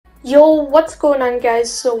Yo, what's going on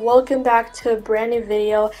guys? So welcome back to a brand new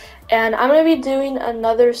video, and I'm going to be doing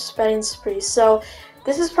another spending spree. So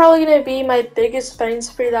this is probably going to be my biggest spending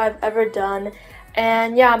spree that I've ever done,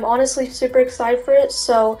 and yeah, I'm honestly super excited for it.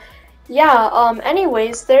 So yeah,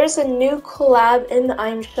 anyways, there's a new collab in the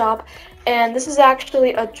item shop, and this is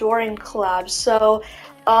actually a Jordan collab. So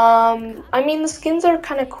I mean, the skins are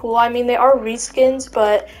kind of cool. I mean, they are reskins,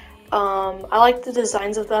 but I like the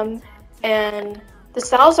designs of them, and the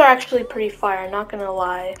styles are actually pretty fire, not gonna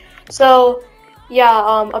lie. So,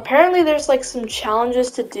 yeah, apparently there's like some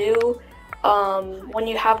challenges to do when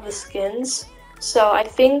you have the skins. So I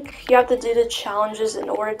think you have to do the challenges in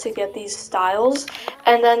order to get these styles.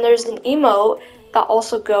 And then there's an emote that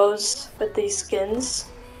also goes with these skins.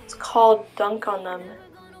 It's called Dunk on them.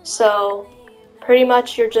 So pretty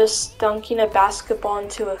much you're just dunking a basketball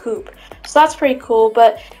into a hoop. So that's pretty cool,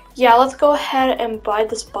 but yeah, let's go ahead and buy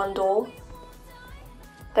this bundle.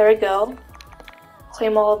 There we go.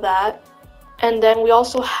 Claim all of that. And then we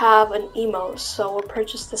also have an emote, so we'll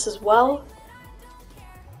purchase this as well.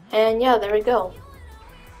 And yeah, there we go.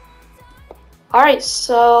 Alright,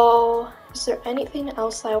 so is there anything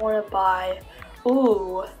else I want to buy?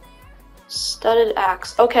 Ooh, studded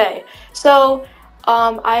axe. Okay, so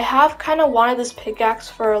I have kind of wanted this pickaxe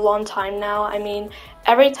for a long time now. I mean,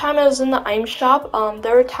 every time I was in the item shop,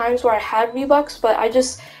 there were times where I had V-Bucks, but I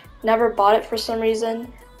just never bought it for some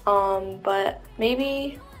reason. But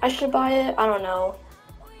maybe I should buy it. I don't know.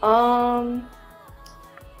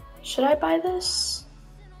 Should I buy this?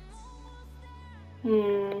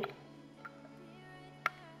 I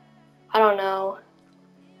don't know.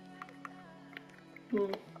 You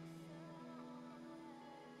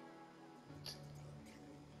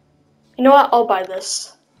know what? I'll buy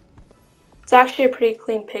this. It's actually a pretty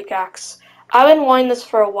clean pickaxe. I've been wanting this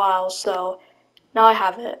for a while, so now I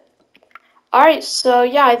have it. Alright, so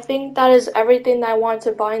yeah, I think that is everything that I wanted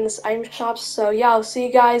to buy in this item shop. So yeah, I'll see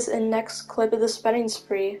you guys in the next clip of the spending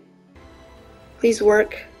spree. Please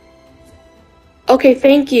work. Okay,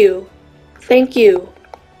 thank you. Thank you.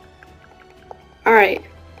 Alright,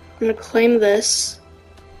 I'm gonna claim this.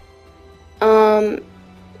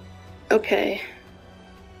 Okay.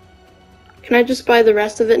 Can I just buy the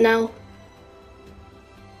rest of it now?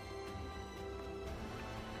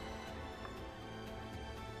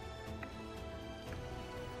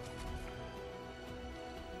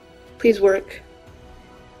 Please work.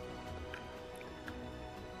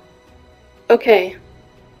 Okay.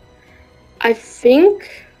 I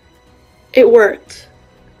think it worked.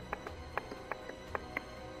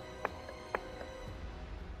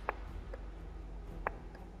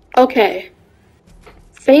 Okay.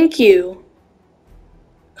 Thank you.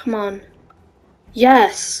 Come on.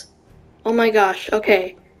 Yes. Oh my gosh.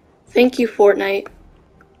 Okay. Thank you, Fortnite.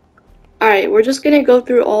 Alright, we're just gonna go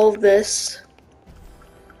through all of this.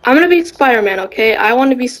 I'm gonna be Spider-Man, okay? I want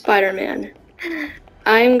to be Spider-Man.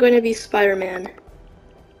 I'm going to be Spider-Man.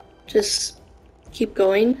 Just keep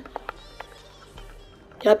going.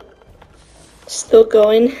 Yep. Still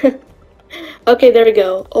going. Okay, there we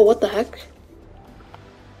go. Oh, what the heck?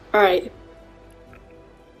 Alright.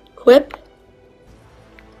 Equip.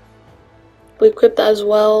 We equip that as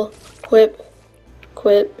well. Equip.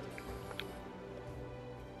 Equip.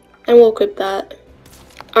 And we'll equip that.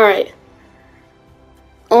 Alright.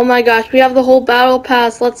 Oh my gosh, we have the whole battle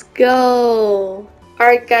pass. Let's go.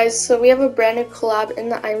 Alright guys, so we have a brand new collab in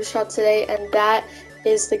the item shop today, and that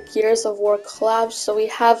is the Gears of War collab. So we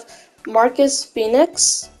have Marcus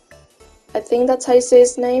Phoenix. I think that's how you say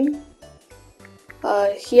his name.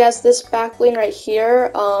 He has this back bling right here.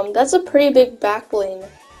 That's a pretty big back bling.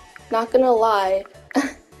 Not gonna lie.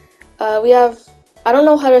 We have, I don't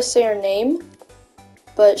know how to say her name,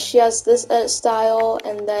 but she has this edit style,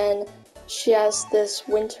 and then she has this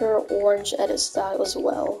winter orange edit style as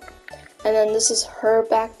well. And then this is her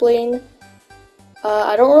back bling.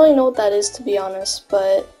 I don't really know what that is, to be honest,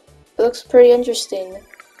 but it looks pretty interesting.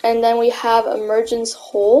 And then we have Emergence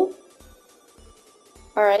Hole.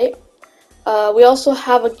 Alright. We also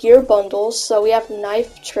have a gear bundle, so we have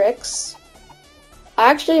Knife Tricks. I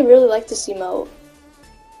actually really like this emote.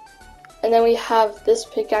 And then we have this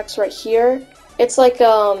pickaxe right here. It's like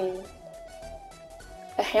a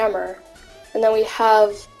hammer. And then we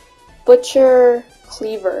have Butcher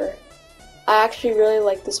Cleaver. I actually really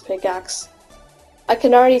like this pickaxe. I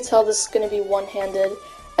can already tell this is going to be one-handed.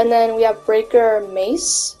 And then we have Breaker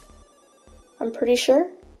Mace, I'm pretty sure.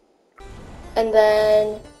 And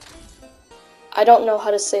then, I don't know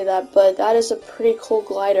how to say that, but that is a pretty cool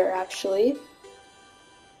glider actually.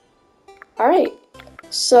 Alright,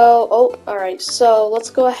 so, let's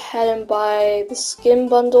go ahead and buy the skin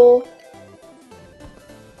bundle.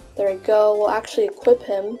 There we go. We'll actually equip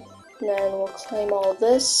him, and then we'll claim all of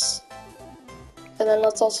this. And then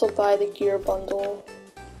let's also buy the gear bundle.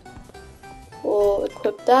 We'll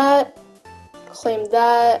equip that, claim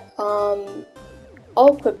that. I'll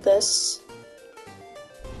equip this,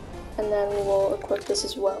 and then we'll equip this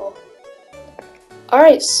as well.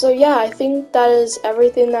 Alright, so yeah, I think that is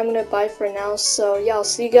everything that I'm going to buy for now. So yeah, I'll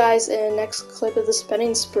see you guys in the next clip of the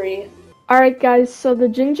spending spree. Alright guys, so the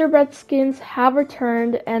gingerbread skins have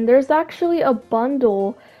returned, and there's actually a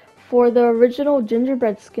bundle for the original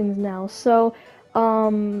gingerbread skins now. So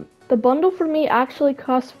the bundle for me actually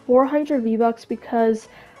cost 400 V-Bucks because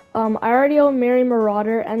I already own Mary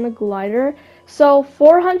Marauder and the glider. So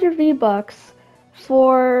 400 V-Bucks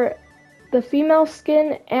for the female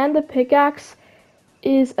skin and the pickaxe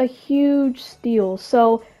is a huge steal.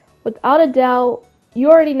 So without a doubt, you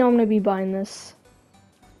already know I'm going to be buying this.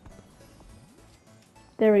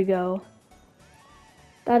 There we go.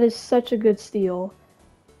 That is such a good steal.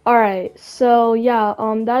 Alright, so yeah,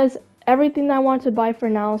 that is everything that I want to buy for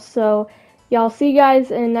now. So yeah, I'll see you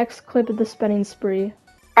guys in the next clip of the spending spree.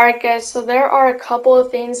 Alright guys, so there are a couple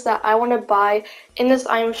of things that I want to buy in this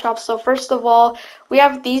item shop. So first of all, we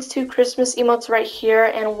have these two Christmas emotes right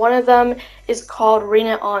here, and one of them is called Ring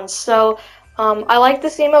It On. So I like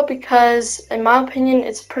this emote because, in my opinion,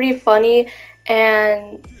 it's pretty funny,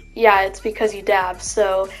 and yeah, it's because you dab.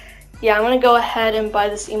 So yeah, I'm going to go ahead and buy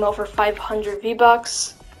this emote for 500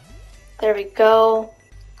 V-Bucks. There we go.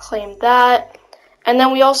 Claim that. And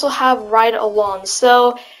then we also have Ride Along.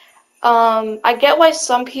 So I get why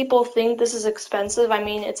some people think this is expensive. I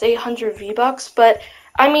mean, it's 800 V-Bucks, but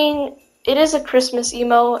I mean, it is a Christmas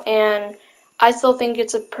emote, and I still think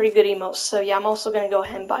it's a pretty good emote. So yeah, I'm also going to go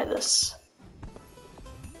ahead and buy this.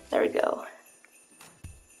 There we go.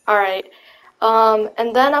 Alright.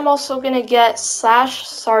 And then I'm also going to get Slash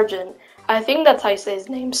Sergeant. I think that's how you say his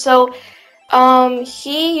name. So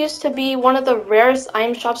he used to be one of the rarest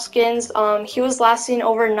item shop skins. He was last seen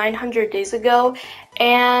over 900 days ago,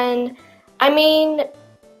 and I mean,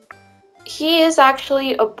 he is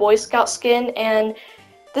actually a Boy Scout skin, and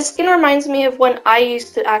this skin reminds me of when I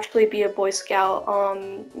used to actually be a Boy Scout.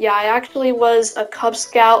 Yeah, I actually was a Cub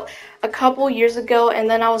Scout a couple years ago, and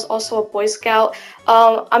then I was also a Boy Scout.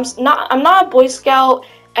 I'm not a Boy Scout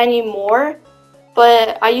anymore,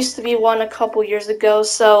 but I used to be one a couple years ago,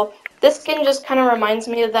 so this skin just kind of reminds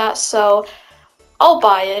me of that, so I'll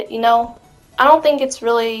buy it, you know? I don't think it's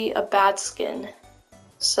really a bad skin.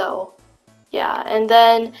 So, yeah. And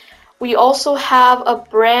then we also have a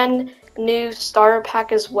brand new starter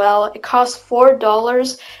pack as well. It costs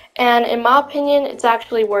 $4, and in my opinion, it's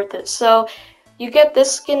actually worth it. So, you get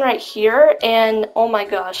this skin right here, and oh my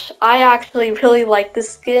gosh, I actually really like this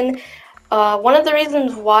skin. One of the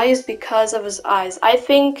reasons why is because of his eyes. I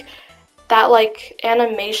think that like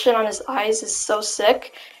animation on his eyes is so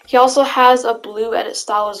sick. He also has a blue edit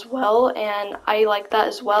style as well, and I like that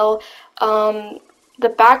as well. The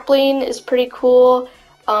back bling is pretty cool.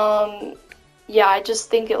 Yeah, I just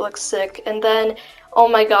think it looks sick. And then, oh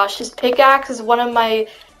my gosh, his pickaxe is one of my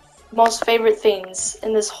most favorite things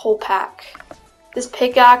in this whole pack. This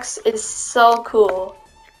pickaxe is so cool.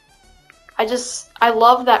 I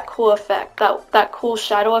love that cool effect, that cool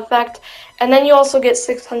shadow effect. And then you also get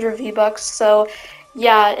 600 V-Bucks. So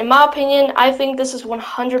yeah, in my opinion, I think this is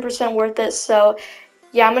 100% worth it. So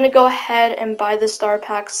yeah, I'm gonna go ahead and buy the star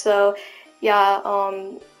pack. So yeah,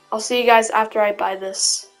 I'll see you guys after I buy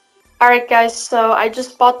this. Alright guys, so I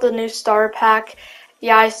just bought the new star pack.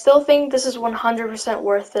 Yeah, I still think this is 100%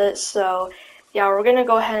 worth it. So yeah, we're gonna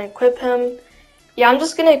go ahead and equip him. Yeah, I'm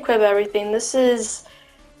just gonna equip everything. This is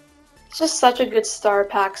just such a good star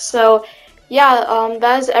pack. So yeah,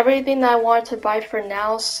 that is everything that I wanted to buy for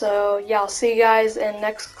now. So yeah, I'll see you guys in the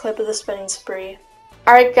next clip of the spending spree.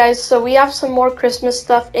 Alright guys, so we have some more Christmas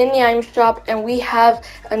stuff in the item shop, and we have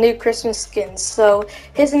a new Christmas skin. So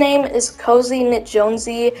his name is Cozy Knit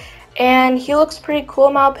Jonesy, and he looks pretty cool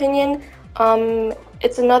in my opinion.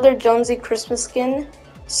 It's another Jonesy Christmas skin,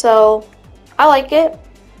 so I like it.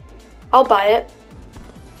 I'll buy it.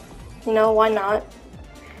 You know, why not?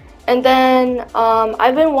 And then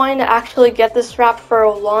I've been wanting to actually get this wrap for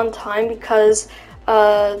a long time because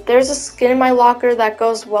there's a skin in my locker that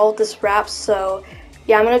goes well with this wrap. So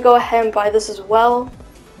yeah, I'm gonna go ahead and buy this as well.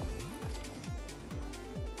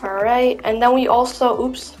 Alright, and then we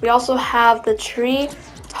also have the tree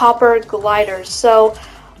topper glider. So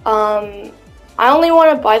I only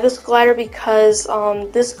want to buy this glider because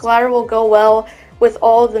this glider will go well with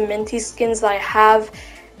all of the minty skins that I have,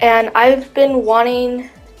 and I've been wanting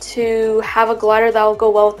to have a glider that will go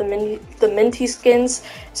well with the minty skins.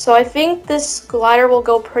 So I think this glider will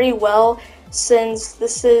go pretty well since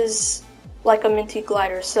this is like a minty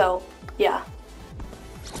glider. So yeah,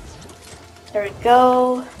 there we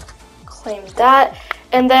go. Claim that.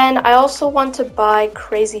 And then I also want to buy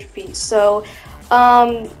Crazy Feet. So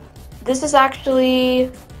this is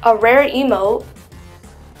actually a rare emote.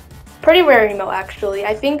 Pretty rare emote actually.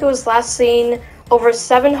 I think it was last seen over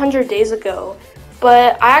 700 days ago.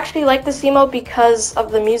 But I actually like this emote because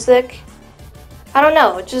of the music. I don't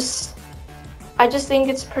know, I just think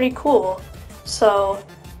it's pretty cool. So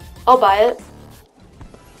I'll buy it.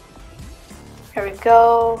 Here we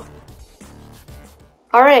go.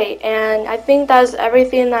 Alright, and I think that's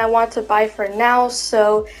everything that I want to buy for now.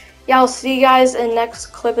 So yeah, I'll see you guys in the next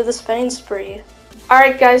clip of the spending spree.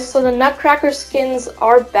 Alright guys, so the Nutcracker skins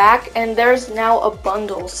are back and there's now a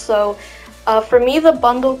bundle. So for me the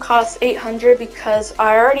bundle costs 800 because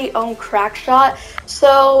I already own Crackshot.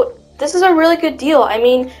 So this is a really good deal. I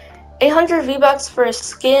mean, 800 V-Bucks for a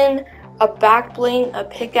skin, a back bling, a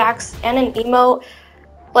pickaxe, and an emote.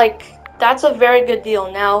 Like, that's a very good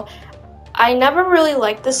deal. Now, I never really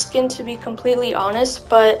liked this skin to be completely honest,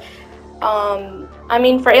 but I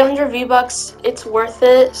mean, for 800 V-Bucks, it's worth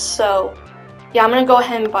it. So yeah, I'm gonna go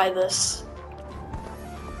ahead and buy this.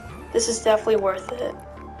 This is definitely worth it.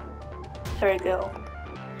 There we go.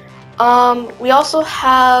 We also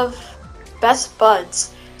have Best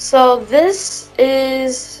Buds. So this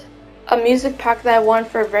is a music pack that I wanted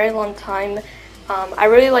for a very long time. I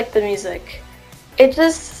really like the music. It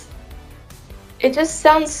just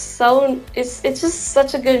sounds so, it's just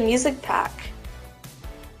such a good music pack.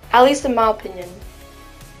 At least in my opinion.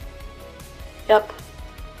 Yep.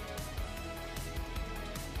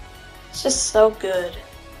 It's just so good.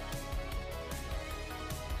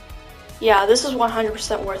 Yeah, this is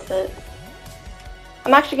 100% worth it.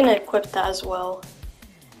 I'm actually gonna equip that as well.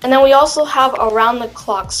 And then we also have Around the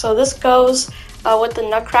Clock. So this goes with the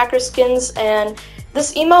Nutcracker skins, and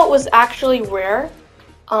this emote was actually rare.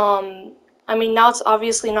 I mean, now it's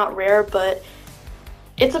obviously not rare, but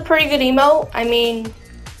it's a pretty good emote. I mean,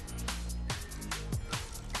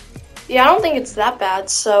 yeah, I don't think it's that bad,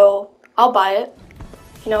 so I'll buy it.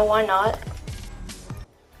 You know, why not?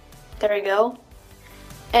 There we go.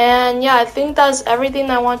 And yeah, I think that's everything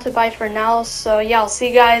that I want to buy for now. So yeah, I'll see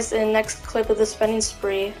you guys in the next clip of the spending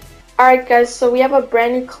spree. Alright guys, so we have a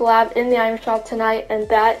brand new collab in the item shop tonight, and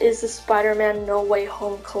that is the Spider-Man No Way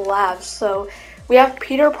Home collab. So we have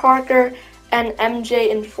Peter Parker and MJ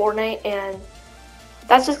in Fortnite, and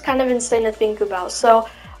that's just kind of insane to think about. So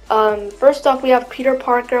first off, we have Peter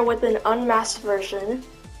Parker with an unmasked version.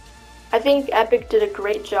 I think Epic did a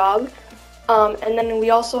great job. And then we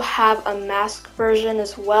also have a mask version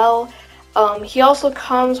as well. He also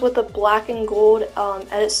comes with a black and gold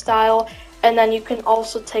edit style, and then you can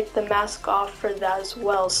also take the mask off for that as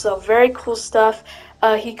well. So very cool stuff.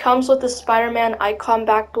 He comes with the Spider-Man icon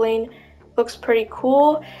back bling. Looks pretty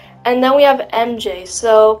cool. And then we have MJ.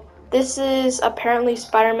 So this is apparently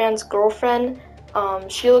Spider-Man's girlfriend.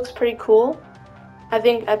 She looks pretty cool. I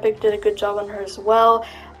think Epic did a good job on her as well.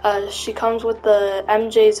 She comes with the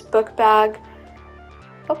MJ's book bag.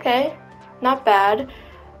 Okay, not bad.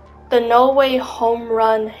 The No Way Home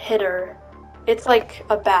Run hitter. It's like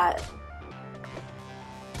a bat.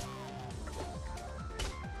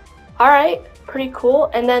 Alright, pretty cool.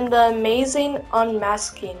 And then the Amazing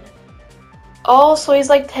Unmasking. Oh, so he's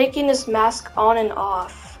like taking his mask on and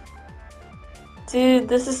off. Dude,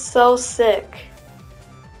 this is so sick.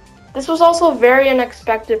 This was also very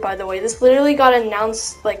unexpected, by the way. This literally got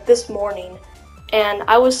announced like this morning, and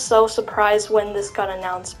I was so surprised when this got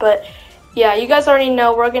announced. But yeah, you guys already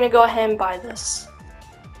know we're gonna go ahead and buy this.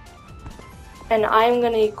 And I'm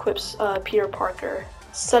gonna equip Peter Parker.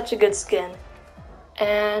 Such a good skin.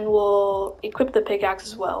 And we'll equip the pickaxe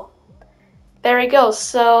as well. There we go.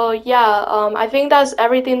 So yeah, I think that's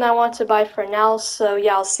everything that I want to buy for now. So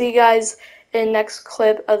yeah, I'll see you guys in the next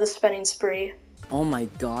clip of the spending spree. Oh my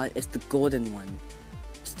god, it's the golden one.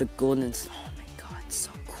 It's the golden. Oh my god, it's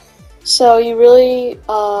so cool. So you really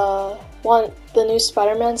want the new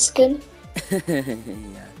Spider-Man skin?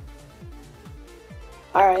 Yeah.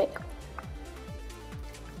 Alright.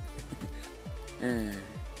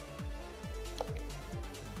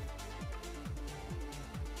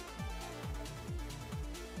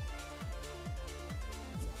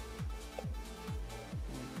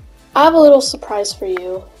 I have a little surprise for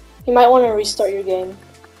you. You might want to restart your game.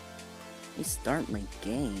 Restart my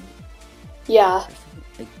game? Yeah.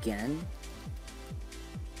 Again?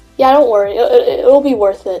 Yeah, don't worry. It'll be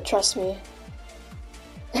worth it, trust me.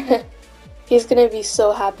 He's gonna be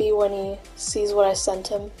so happy when he sees what I sent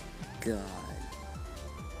him. God.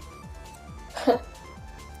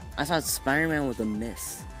 I thought Spider-Man was a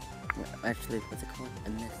miss. Actually, what's it called? A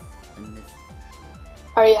myth. A myth.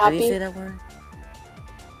 Are you How do you say happy? that word?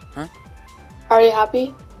 Huh? Are you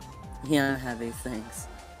happy? Yeah, I'm happy, thanks.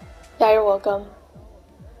 Yeah, you're welcome.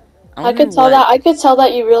 I wonder I could tell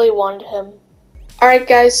that you really wanted him. Alright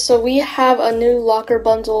guys, so we have a new locker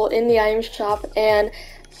bundle in the item shop and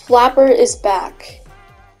Flapper is back.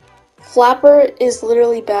 Flapper is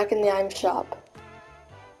literally back in the item shop.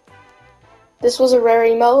 This was a rare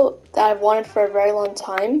emote that I've wanted for a very long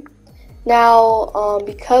time. Now,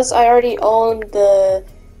 because I already own the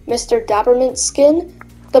Mr. Dappermint skin,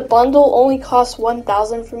 the bundle only costs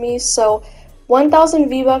 1,000 for me, so 1,000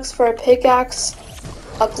 V-Bucks for a pickaxe,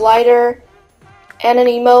 a glider, and an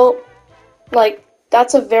emote, like,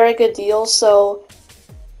 that's a very good deal, so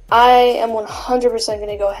I am 100%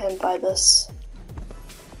 gonna go ahead and buy this.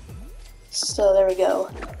 So there we go.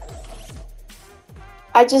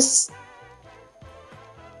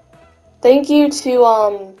 Thank you to,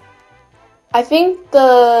 I think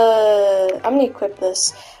I'm gonna equip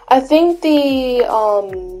this. I think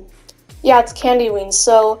yeah, it's Candy Wing.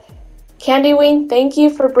 So, Candy Wing, thank you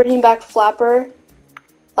for bringing back Flapper.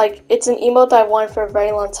 Like, it's an emote that I wanted for a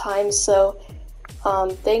very long time, so,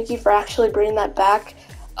 thank you for actually bringing that back.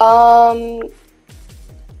 I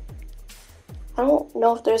don't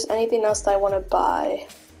know if there's anything else that I want to buy.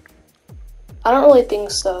 I don't really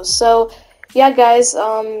think so. So, yeah, guys,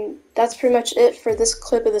 that's pretty much it for this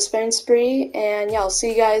clip of the spending spree, and yeah, I'll see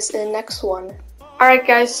you guys in the next one. Alright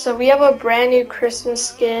guys, so we have a brand new Christmas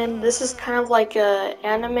skin. This is kind of like a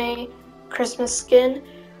anime Christmas skin.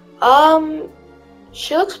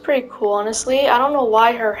 She looks pretty cool, honestly. I don't know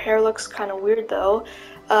why her hair looks kind of weird though.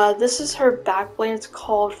 This is her back bling. It's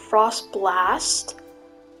called Frost Blast.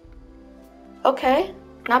 Okay,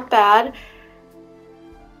 not bad.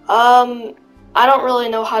 I don't really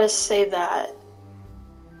know how to say that,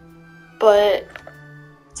 but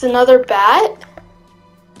it's another bat.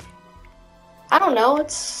 I don't know.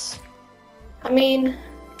 I mean,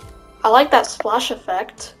 I like that splash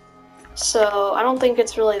effect, so I don't think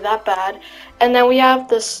it's really that bad. And then we have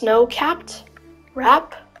the snow-capped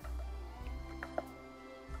wrap.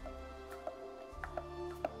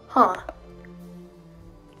 Huh.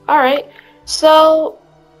 Alright, so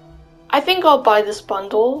I think I'll buy this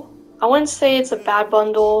bundle. I wouldn't say it's a bad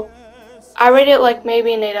bundle. I rate it like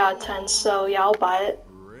maybe an 8 out of 10, so yeah, I'll buy it.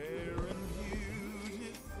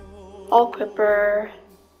 All equipper.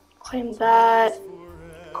 Claim that.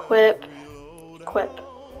 Equip. Equip.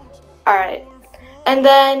 Alright. And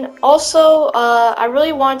then also, I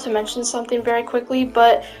really wanted to mention something very quickly,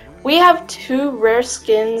 but we have 2 rare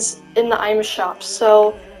skins in the item shop.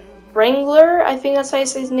 So, Wrangler, I think that's how you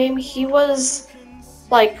say his name, he was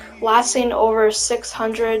like lasting over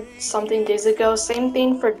 600 something days ago. Same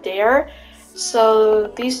thing for Dare. So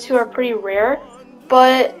these 2 are pretty rare,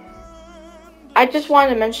 but I just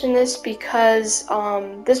wanted to mention this because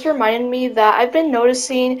this reminded me that I've been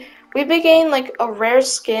noticing we've been getting like a rare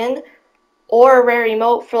skin or a rare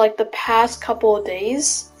emote for like the past couple of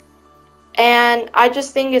days, and I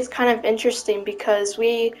just think it's kind of interesting because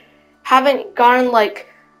we haven't gotten like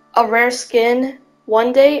a rare skin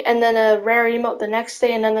one day and then a rare emote the next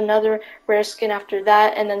day and then another rare skin after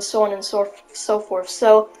that and then so on and so forth.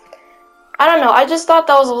 So I don't know, I just thought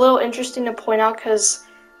that was a little interesting to point out because,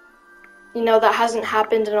 you know, that hasn't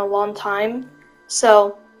happened in a long time.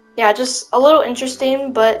 So yeah, just a little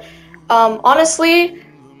interesting, but honestly,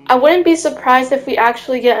 I wouldn't be surprised if we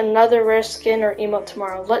actually get another rare skin or emote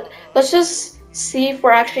tomorrow. Let's just see if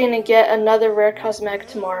we're actually gonna get another rare cosmetic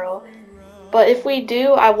tomorrow. But if we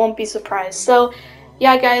do, I won't be surprised. So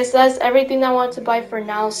yeah, guys, that's everything I wanted to buy for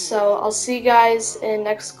now. So I'll see you guys in the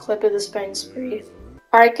next clip of the spending spree.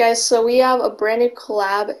 Alright guys, so we have a brand new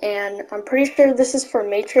collab, and I'm pretty sure this is for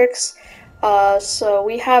Matrix. So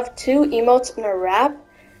we have 2 emotes in a wrap.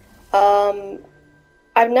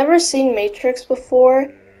 I've never seen Matrix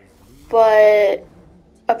before, but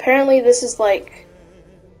apparently this is like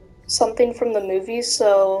something from the movie,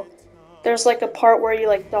 so there's like a part where you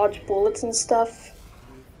like dodge bullets and stuff.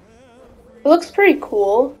 It looks pretty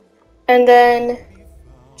cool. And then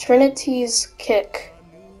Trinity's kick.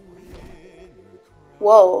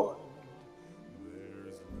 Whoa.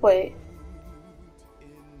 Wait.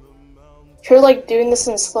 You're like doing this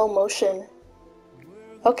in slow motion.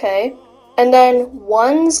 Okay. And then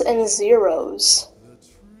ones and zeros.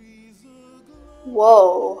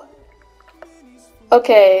 Whoa.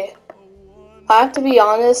 Okay. I have to be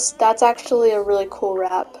honest, that's actually a really cool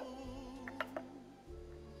wrap.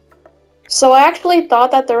 So I actually thought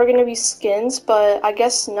that there were going to be skins, but I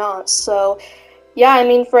guess not. So yeah, I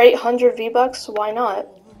mean, for 800 V-Bucks, why not?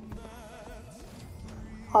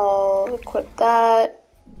 I'll equip that.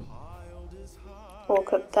 We'll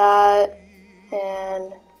equip that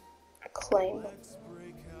and claim.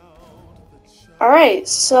 Alright,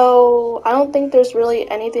 so I don't think there's really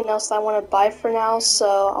anything else I want to buy for now,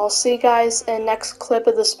 so I'll see you guys in the next clip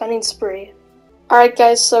of the spending spree. Alright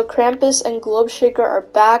guys, so Krampus and Globe Shaker are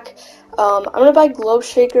back. I'm gonna buy Globe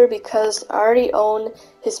Shaker because I already own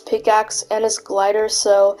his pickaxe and his glider,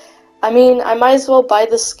 so I mean, I might as well buy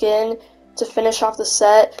the skin to finish off the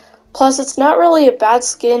set. Plus, it's not really a bad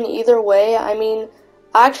skin either way. I mean,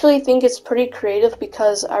 I actually think it's pretty creative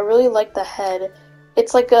because I really like the head.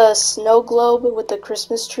 It's like a snow globe with a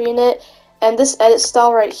Christmas tree in it, and this edit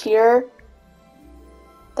style right here,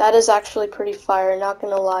 that is actually pretty fire, not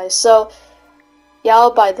gonna lie. So, yeah,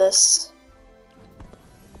 I'll buy this.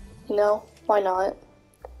 You know, why not?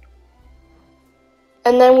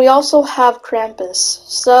 And then we also have Krampus.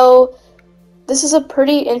 So, this is a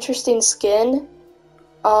pretty interesting skin.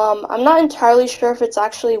 I'm not entirely sure if it's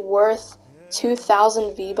actually worth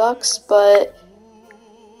 2,000 V-Bucks, but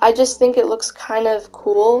I just think it looks kind of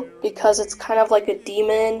cool because it's kind of like a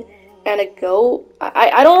demon and a goat.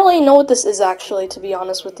 I don't really know what this is actually, to be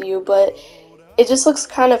honest with you, but it just looks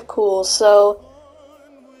kind of cool. So,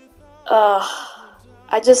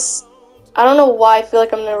 I don't know why I feel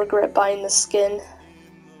like I'm gonna regret buying this skin,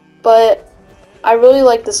 but I really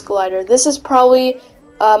like this glider. This is probably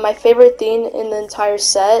my favorite thing in the entire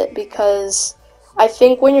set because I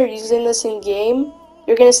think when you're using this in game,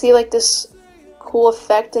 you're gonna see like this cool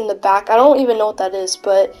effect in the back. I don't even know what that is,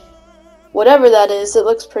 but whatever that is, it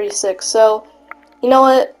looks pretty sick. So, you know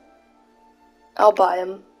what? I'll buy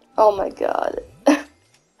him. Oh my god.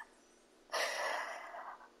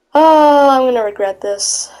 Oh, I'm gonna regret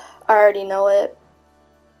this. I already know it.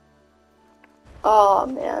 Oh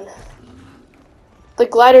man. The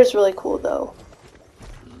glider's really cool though.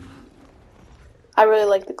 I really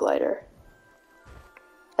like the glider.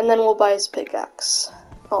 And then we'll buy his pickaxe.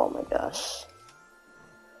 Oh my gosh.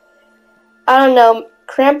 I don't know.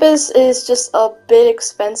 Krampus is just a bit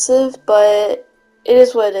expensive, but it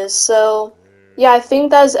is what it is. So, yeah, I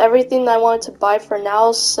think that is everything that I wanted to buy for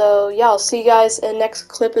now. So, yeah, I'll see you guys in the next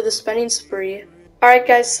clip of the spending spree. Alright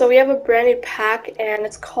guys, so we have a brand new pack and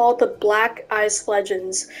it's called the Black Ice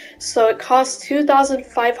Legends. So it costs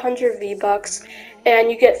 2,500 V-Bucks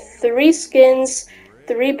and you get 3 skins,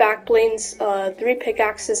 3 back blings, 3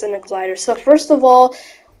 pickaxes, and a glider. So first of all,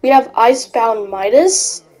 we have Icebound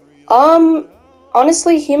Midas.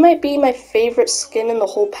 Honestly, he might be my favorite skin in the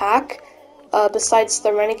whole pack, besides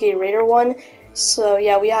the Renegade Raider one. So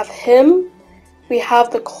yeah, we have him. We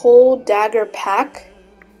have the Cold Dagger pack.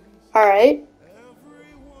 Alright.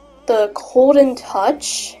 The Golden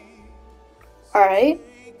Touch. Alright.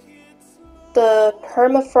 The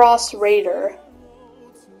Permafrost Raider.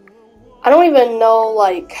 I don't even know,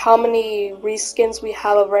 like, how many reskins we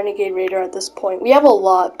have of Renegade Raider at this point. We have a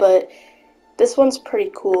lot, but this one's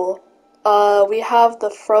pretty cool. We have the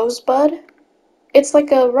Frozebud. It's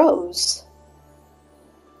like a rose.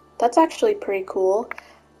 That's actually pretty cool.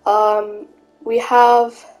 We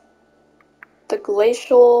have the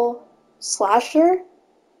Glacial Slasher.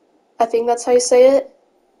 I think that's how you say it.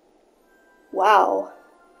 Wow.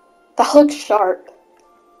 That looks sharp.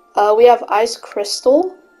 We have Ice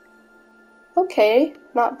Crystal. Okay,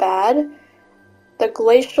 not bad. The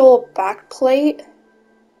Glacial Backplate.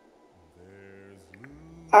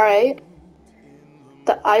 Alright.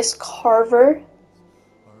 The Ice Carver.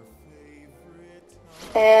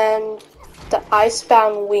 And the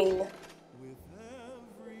Icebound Wing.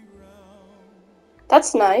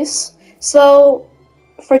 That's nice. So,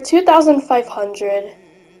 for 2,500,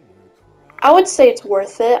 I would say it's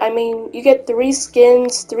worth it. I mean, you get 3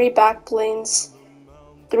 skins, 3 back blings,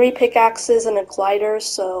 3 pickaxes, and a glider,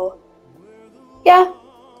 so yeah,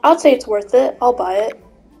 I'd say it's worth it. I'll buy it.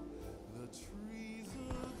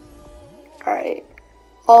 Alright,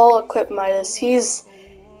 I'll equip Midas. He's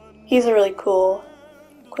really cool.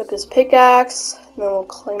 Equip his pickaxe, and then we'll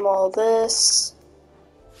claim all this.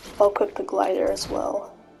 I'll equip the glider as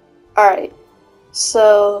well. Alright,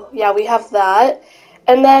 so yeah, we have that.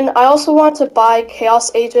 And then I also want to buy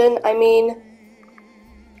Chaos Agent. I mean,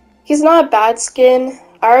 he's not a bad skin.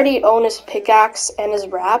 I already own his pickaxe and his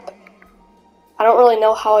wrap. I don't really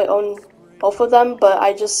know how I own both of them, but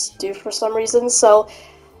I just do for some reason. So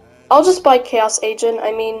I'll just buy Chaos Agent.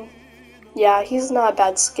 I mean, yeah, he's not a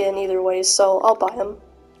bad skin either way, so I'll buy him.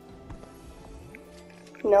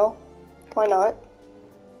 No, why not?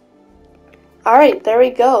 Alright, there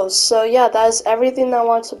we go. So yeah, that is everything that I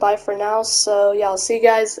wanted to buy for now. So yeah, I'll see you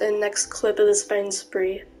guys in the next clip of the spending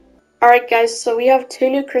spree. Alright guys, so we have 2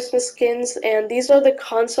 new Christmas skins, and these are the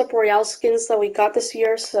Concept Royale skins that we got this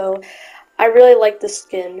year, so I really like this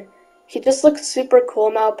skin. He just looks super cool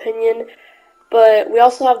in my opinion. But we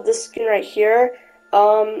also have this skin right here.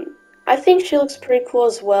 I think she looks pretty cool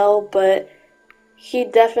as well, but he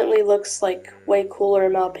definitely looks like way cooler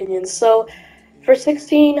in my opinion. So for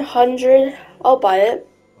 1600, I'll buy it,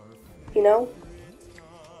 you know?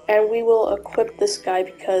 And we will equip this guy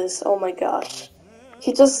because oh my gosh.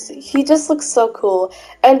 He just looks so cool.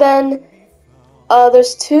 And then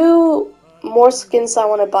there's two more skins I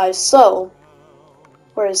want to buy. So,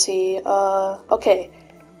 where is he? Okay.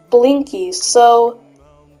 Blinky. So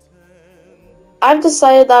I've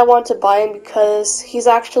decided that I want to buy him because he's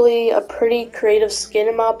actually a pretty creative skin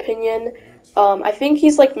in my opinion. I think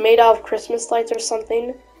he's like made out of Christmas lights or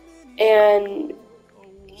something, and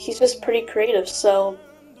he's just pretty creative, so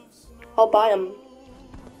I'll buy him.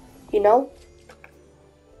 You know?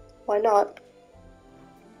 Why not?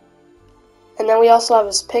 And then we also have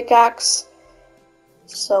his pickaxe,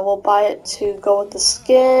 so we'll buy it to go with the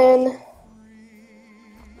skin.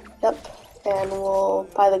 Yep, and we'll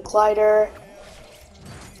buy the glider.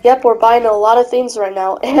 Yep, we're buying a lot of things right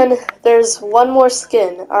now, and there's one more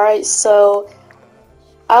skin. Alright, so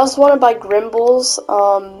I also want to buy Grimbles.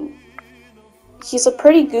 He's a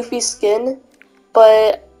pretty goofy skin,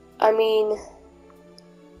 but I mean,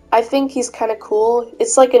 I think he's kind of cool.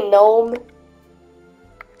 It's like a gnome,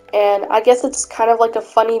 and I guess it's kind of like a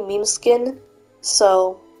funny meme skin,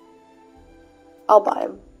 so I'll buy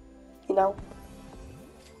him, you know?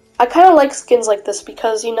 I kind of like skins like this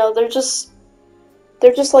because, you know, they're just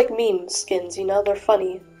like meme skins, you know? They're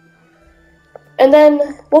funny. And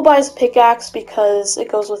then we'll buy his pickaxe because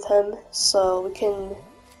it goes with him, so we can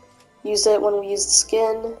use it when we use the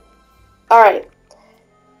skin. Alright,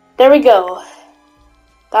 there we go.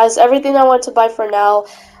 That is everything I want to buy for now.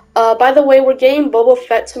 By the way, we're getting Boba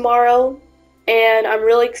Fett tomorrow, and I'm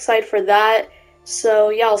really excited for that. So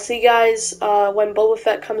yeah, I'll see you guys when Boba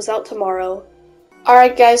Fett comes out tomorrow.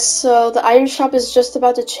 Alright guys, so the item shop is just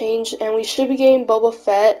about to change, and we should be getting Boba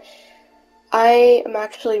Fett. I am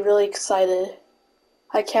actually really excited.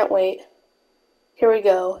 I can't wait. Here we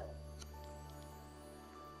go.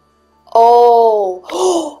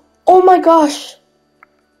 Oh! Oh my gosh!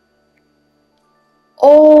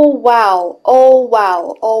 Oh wow. Oh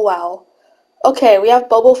wow. Oh wow. Okay, we have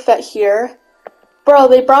Boba Fett here. Bro,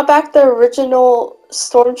 they brought back the original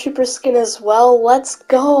Stormtrooper skin as well. Let's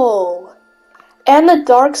go. And the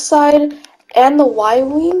dark side and the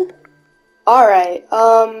Y-Wing? Alright,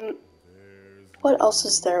 what else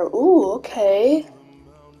is there? Ooh, okay.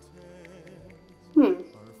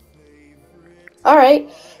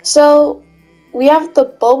 Alright, so we have the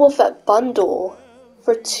Boba Fett bundle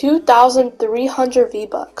for 2,300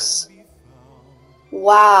 V-Bucks.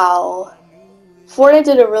 Wow. Fortnite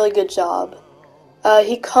did a really good job.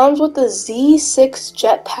 He comes with the Z6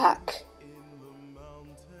 jetpack.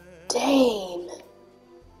 Dang.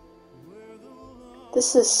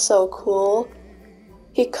 This is so cool.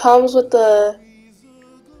 He comes with the...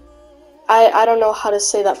 I don't know how to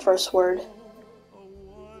say that first word.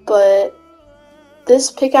 But this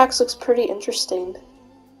pickaxe looks pretty interesting.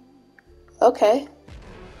 Okay.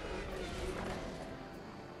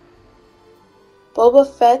 Boba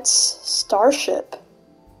Fett's starship.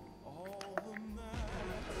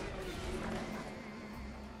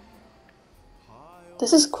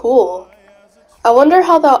 This is cool. I wonder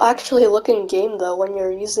how that'll actually look in game though when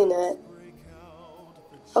you're using it.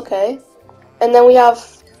 Okay. And then we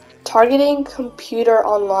have targeting computer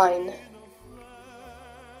online.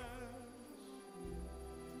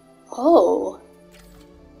 Oh.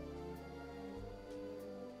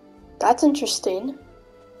 That's interesting.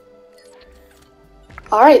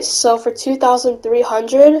 Alright, so for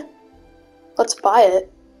 2,300, let's buy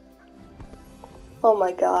it. Oh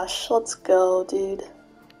my gosh, let's go, dude.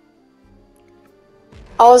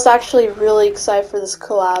 I was actually really excited for this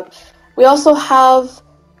collab. We also have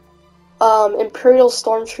Imperial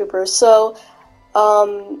Stormtroopers, so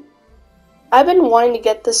I've been wanting to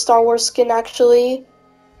get this Star Wars skin actually.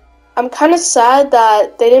 I'm kind of sad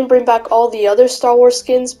that they didn't bring back all the other Star Wars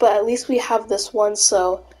skins, but at least we have this one,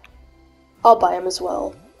 so I'll buy him as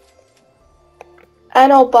well.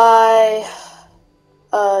 And I'll buy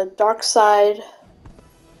Dark Side.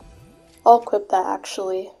 I'll equip that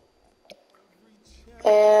actually.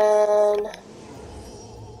 And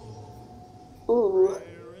ooh.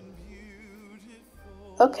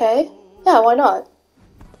 Okay. Yeah, why not?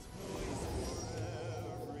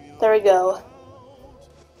 There we go.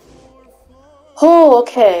 Oh,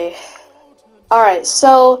 okay. Alright,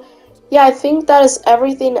 so yeah, I think that is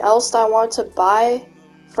everything else that I want to buy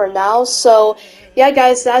for now. So yeah,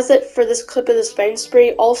 guys, that's it for this clip of the spending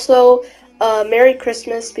spree. Also, Merry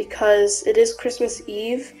Christmas because it is Christmas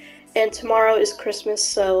Eve, and tomorrow is Christmas,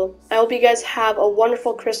 so I hope you guys have a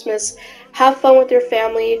wonderful Christmas. Have fun with your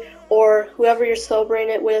family or whoever you're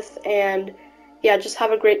celebrating it with, and yeah, just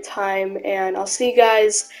have a great time, and I'll see you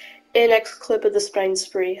guys in the next clip of the spending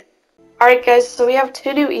spree. Alright guys, so we have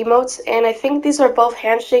two new emotes, and I think these are both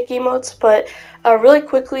handshake emotes, but really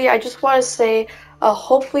quickly, I just want to say,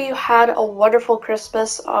 hopefully you had a wonderful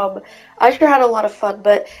Christmas. I sure had a lot of fun,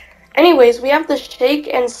 but anyways, we have the shake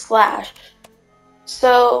and slash.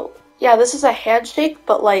 So, yeah, this is a handshake,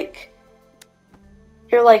 but like,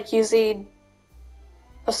 you're like using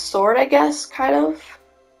a sword, I guess, kind of.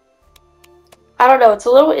 I don't know, it's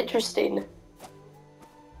a little interesting. And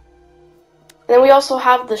then we also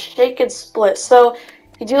have the shake and split. So,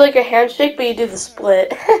 you do like a handshake, but you do the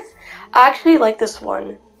split. I actually like this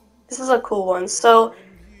one. This is a cool one. So,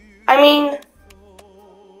 I mean,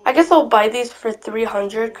 I guess I'll buy these for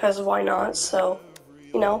 300 because why not? So,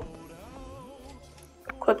 you know,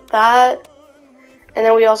 click that. And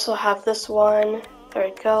then we also have this one. There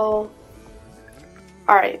we go.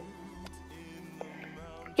 Alright.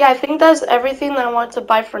 Yeah, I think that's everything that I want to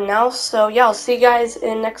buy for now. So, yeah, I'll see you guys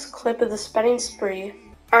in the next clip of the spending spree.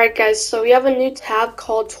 Alright guys, so we have a new tab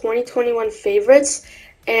called 2021 Favorites,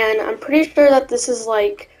 and I'm pretty sure that this is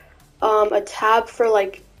like a tab for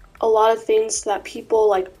like a lot of things that people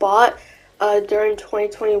like bought during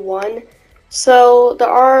 2021. So there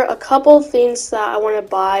are a couple things that I want to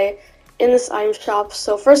buy in this item shop.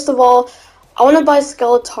 So first of all, I want to buy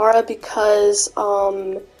Skeletara because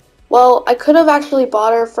well, I could have actually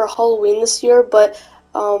bought her for Halloween this year, but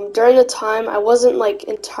during the time I wasn't like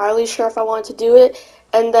entirely sure if I wanted to do it,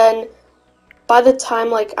 and then by the time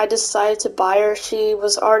like I decided to buy her, she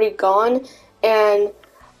was already gone, and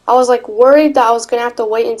I was like worried that I was gonna have to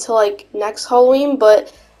wait until like next Halloween,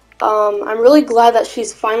 but I'm really glad that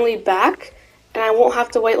she's finally back, and I won't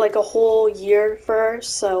have to wait like a whole year for her.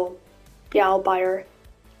 So yeah, I'll buy her.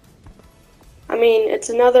 I mean, it's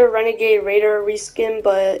another Renegade Raider reskin,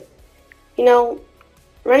 but you know,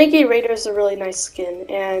 Renegade Raider is a really nice skin,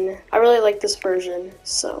 and I really like this version.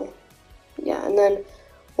 So yeah, and then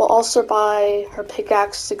we'll also buy her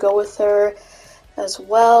pickaxe to go with her as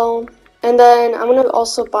well. And then I'm gonna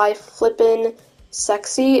also buy Flippin'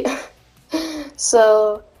 Sexy.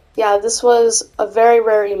 So yeah, this was a very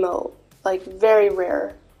rare emote, like very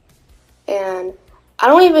rare. And I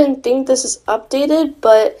don't even think this is updated,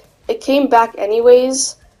 but it came back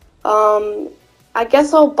anyways. Um, I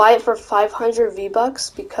guess I'll buy it for 500 V-Bucks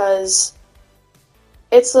because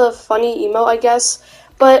it's a funny emote, I guess.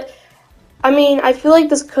 But I mean, I feel like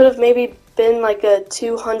this could have maybe been like a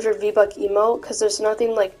 200 V-Buck emote because there's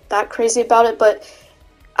nothing like that crazy about it, but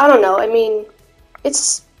I don't know. I mean,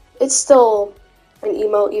 it's it's still an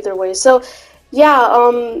emote either way. So,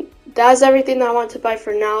 yeah, that's everything that I want to buy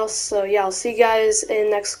for now. So, yeah, I'll see you guys in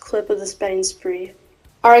the next clip of the spending spree.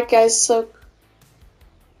 Alright guys, so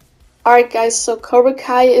Cobra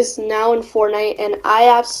Kai is now in Fortnite, and I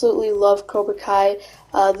absolutely love Cobra Kai.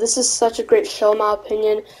 This is such a great show, in my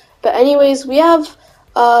opinion. But anyways, we have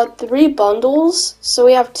three bundles. So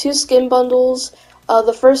we have two skin bundles.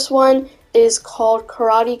 The first one is called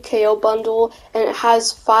Karate KO Bundle, and it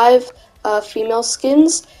has five female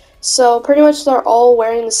skins. So pretty much they're all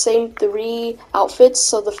wearing the same three outfits.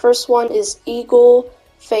 So the first one is Eagle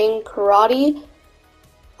Fang Karate.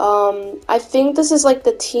 I think this is like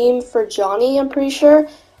the team for Johnny, I'm pretty sure.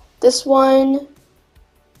 This one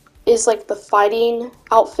is like the fighting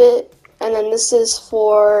outfit, and then this is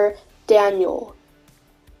for Daniel.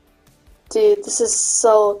 Dude, this is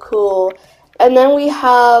so cool. And then we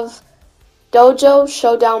have Dojo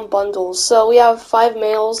Showdown bundles. So we have five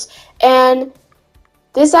males, and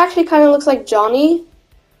this actually kind of looks like Johnny,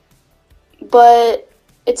 but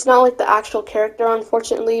it's not like the actual character,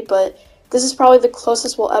 unfortunately, but this is probably the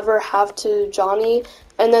closest we'll ever have to Johnny.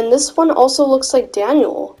 And then this one also looks like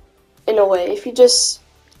Daniel, in a way. If you just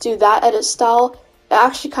do that edit style, it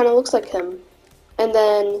actually kind of looks like him. And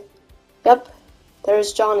then, yep,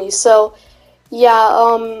 there's Johnny. So, yeah,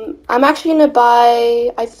 I'm actually going to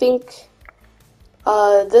buy, I think,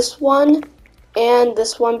 this one and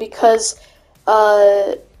this one because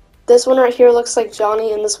this one right here looks like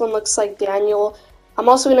Johnny and this one looks like Daniel. I'm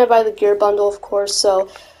also going to buy the gear bundle, of course, so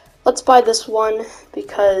let's buy this one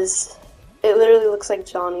because it literally looks like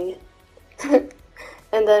Johnny.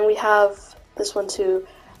 And then we have this one too.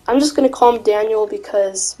 I'm just going to call him Daniel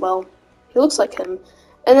because, well, he looks like him.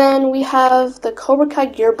 And then we have the Cobra Kai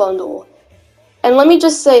gear bundle. And let me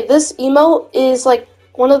just say, this emote is like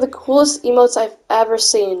one of the coolest emotes I've ever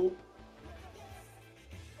seen.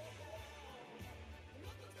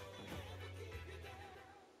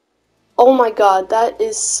 Oh my god, that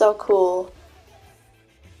is so cool.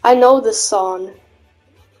 I know this song.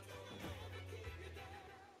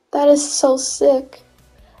 That is so sick.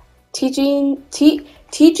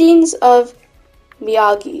 Teachings of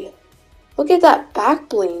Miyagi. Look at that back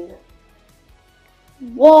bling.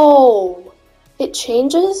 Whoa! It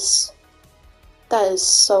changes? That is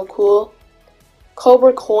so cool.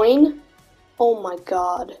 Cobra coin? Oh my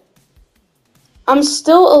god. I'm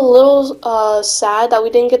still a little sad that we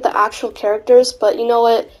didn't get the actual characters, but you know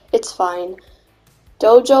what? It's fine.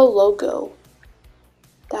 Dojo logo.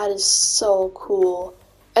 That is so cool.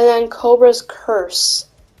 And then Cobra's curse.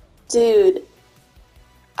 Dude,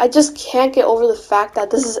 I just can't get over the fact that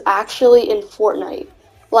this is actually in Fortnite.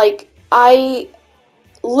 Like, I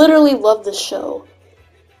literally love this show.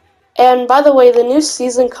 And by the way, the new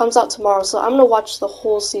season comes out tomorrow, so I'm gonna watch the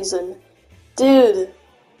whole season. Dude,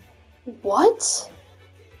 what?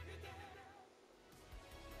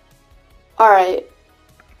 Alright,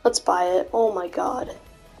 let's buy it. Oh my god.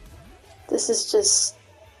 This is just...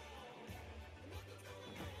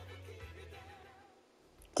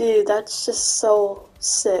 Dude, that's just so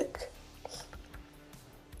sick.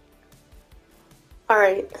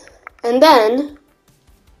 Alright, and then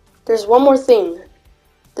there's one more thing.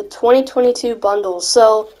 The 2022 bundle.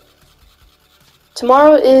 So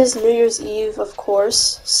tomorrow is New Year's Eve, of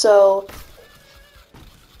course. So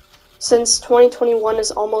since 2021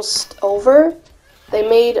 is almost over, they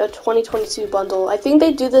made a 2022 bundle. I think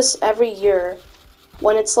they do this every year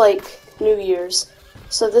when it's like New Year's.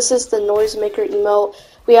 So this is the noisemaker emote.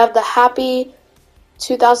 We have the Happy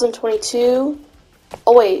 2022.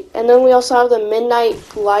 Oh wait, and then we also have the Midnight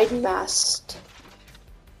Glide Mask.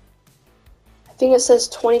 I think it says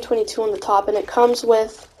 2022 on the top, and it comes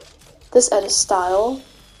with this edit style.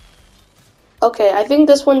 Okay, I think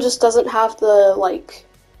this one just doesn't have the, like,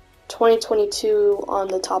 2022 on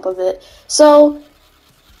the top of it. So,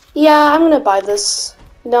 yeah, I'm gonna buy this,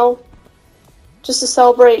 you know, just to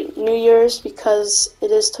celebrate New Year's because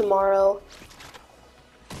it is tomorrow.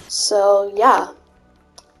 So, yeah.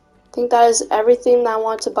 I think that is everything that I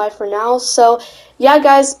want to buy for now. So, yeah,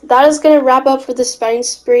 guys, that is going to wrap up for the spending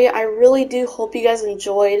spree. I really do hope you guys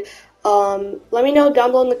enjoyed. Let me know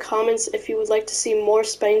down below in the comments if you would like to see more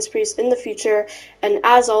spending sprees in the future. And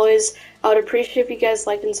as always, I would appreciate if you guys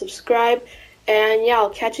liked and subscribe. And yeah, I'll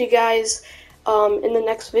catch you guys in the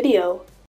next video.